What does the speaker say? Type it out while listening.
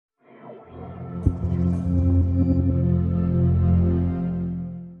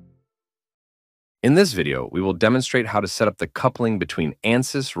In this video, we will demonstrate how to set up the coupling between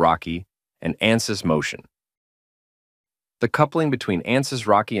Ansys Rocky and Ansys Motion. The coupling between Ansys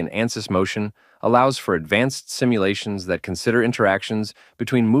Rocky and Ansys Motion allows for advanced simulations that consider interactions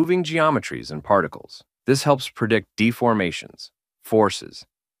between moving geometries and particles. This helps predict deformations, forces,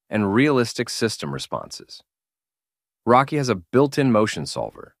 and realistic system responses. Rocky has a built-in motion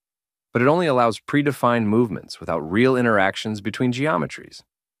solver, but it only allows predefined movements without real interactions between geometries.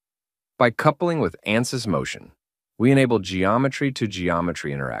 By coupling with Ansys Motion, we enable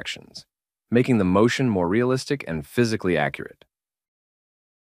geometry-to-geometry interactions, making the motion more realistic and physically accurate.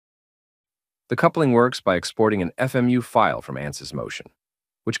 The coupling works by exporting an FMU file from Ansys Motion,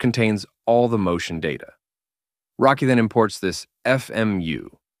 which contains all the motion data. Rocky then imports this FMU,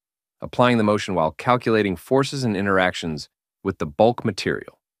 applying the motion while calculating forces and interactions with the bulk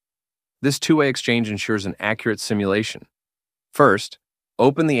material. This two-way exchange ensures an accurate simulation. First,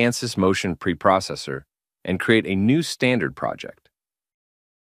 open the Ansys Motion preprocessor and create a new standard project.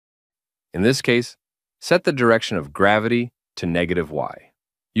 In this case, set the direction of gravity to -y.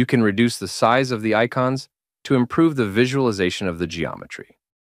 You can reduce the size of the icons to improve the visualization of the geometry.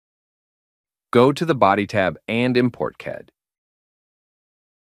 Go to the Body tab and Import CAD,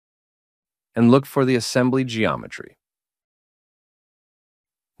 and look for the assembly geometry.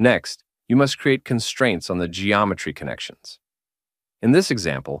 Next, you must create constraints on the geometry connections. In this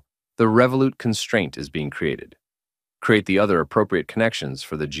example, the revolute constraint is being created. Create the other appropriate connections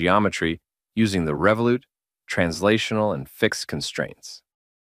for the geometry using the revolute, translational, and fixed constraints.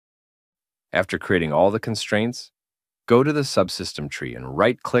 After creating all the constraints, go to the subsystem tree and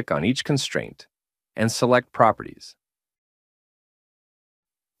right-click on each constraint and select Properties.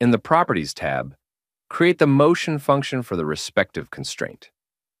 In the Properties tab, create the motion function for the respective constraint.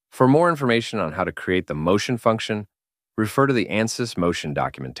 For more information on how to create the motion function, refer to the Ansys Motion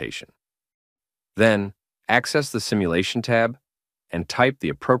documentation. Then, access the Simulation tab and type the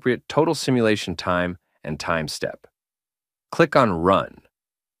appropriate total simulation time and time step. Click on Run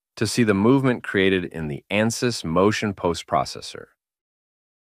to see the movement created in the Ansys Motion postprocessor.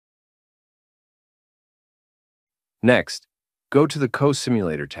 Next, go to the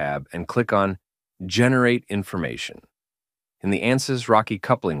Co-Simulator tab and click on Generate Information. In the Ansys Rocky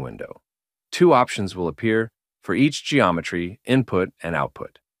coupling window, two options will appear for each geometry, input and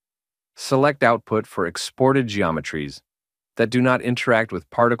output. Select Output for exported geometries that do not interact with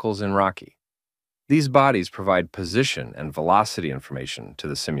particles in Rocky. These bodies provide position and velocity information to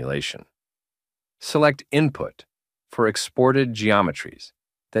the simulation. Select Input for exported geometries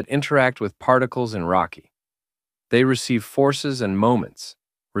that interact with particles in Rocky. They receive forces and moments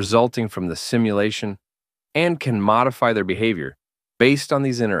resulting from the simulation and can modify their behavior based on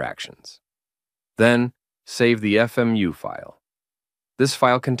these interactions. Then, save the FMU file. This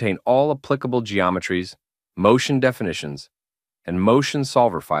file contains all applicable geometries, motion definitions, and motion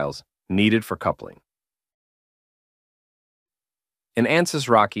solver files needed for coupling. In Ansys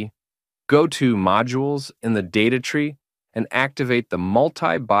Rocky, go to Modules in the Data Tree and activate the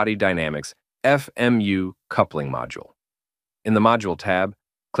Multi-Body Dynamics FMU coupling module. In the Module tab,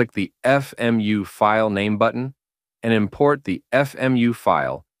 click the FMU File Name button and import the FMU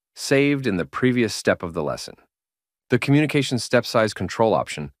file saved in the previous step of the lesson. The Communication Step Size Control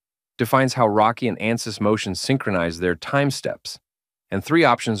option defines how Rocky and Ansys Motion synchronize their time steps, and three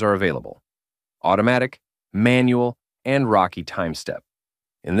options are available: automatic, manual, and Rocky time step.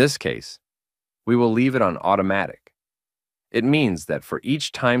 In this case, we will leave it on automatic. It means that for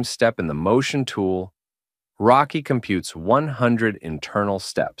each time step in the Motion tool, Rocky computes 100 internal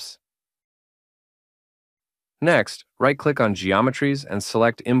steps. Next, right-click on Geometries and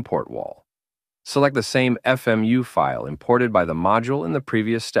select Import Wall. Select the same FMU file imported by the module in the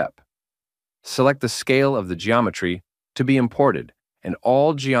previous step. Select the scale of the geometry to be imported, and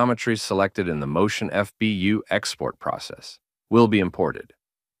all geometries selected in the Motion FBU export process will be imported.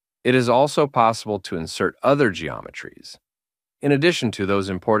 It is also possible to insert other geometries, in addition to those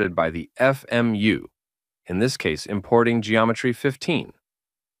imported by the FMU, in this case importing geometry 15.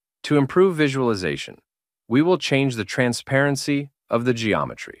 To improve visualization, we will change the transparency of the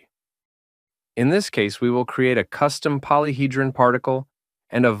geometry. In this case, we will create a custom polyhedron particle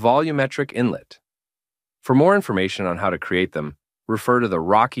and a volumetric inlet. For more information on how to create them, refer to the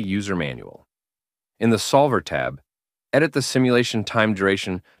Rocky User Manual. In the Solver tab, edit the simulation time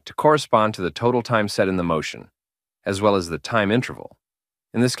duration to correspond to the total time set in the motion, as well as the time interval.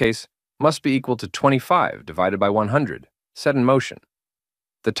 In this case, must be equal to 25 divided by 100, set in motion.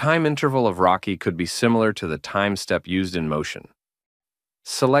 The time interval of Rocky could be similar to the time step used in Motion.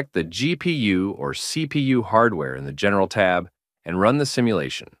 Select the GPU or CPU hardware in the General tab and run the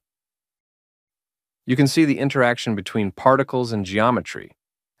simulation. You can see the interaction between particles and geometry,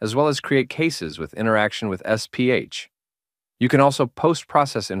 as well as create cases with interaction with SPH. You can also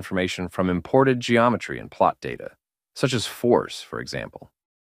post-process information from imported geometry and plot data, such as force, for example.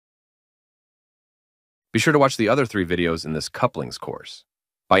 Be sure to watch the other 3 videos in this couplings course.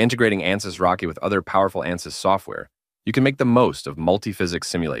 By integrating Ansys Rocky with other powerful Ansys software, you can make the most of multi-physics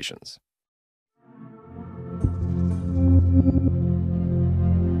simulations.